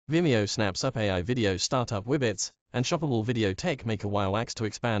Vimeo snaps up AI video startup Wibbitz, and shoppable video tech maker Wirewax to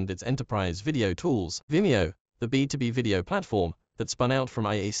expand its enterprise video tools. Vimeo, the B2B video platform that spun out from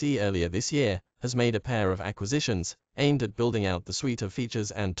IAC earlier this year, has made a pair of acquisitions aimed at building out the suite of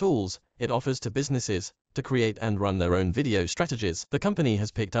features and tools it offers to businesses to create and run their own video strategies. The company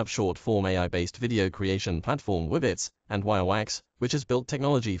has picked up short-form AI-based video creation platform Wibbitz and Wirewax, which has built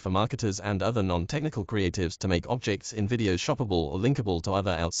technology for marketers and other non-technical creatives to make objects in videos shoppable or linkable to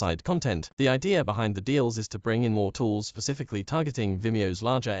other outside content. The idea behind the deals is to bring in more tools specifically targeting Vimeo's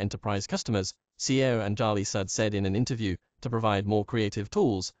larger enterprise customers, CEO Anjali Sud said in an interview, to provide more creative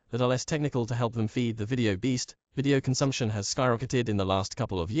tools that are less technical to help them feed the video beast. Video consumption has skyrocketed in the last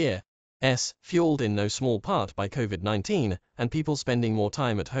couple of years, fueled in no small part by COVID-19 and people spending more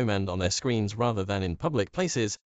time at home and on their screens rather than in public places.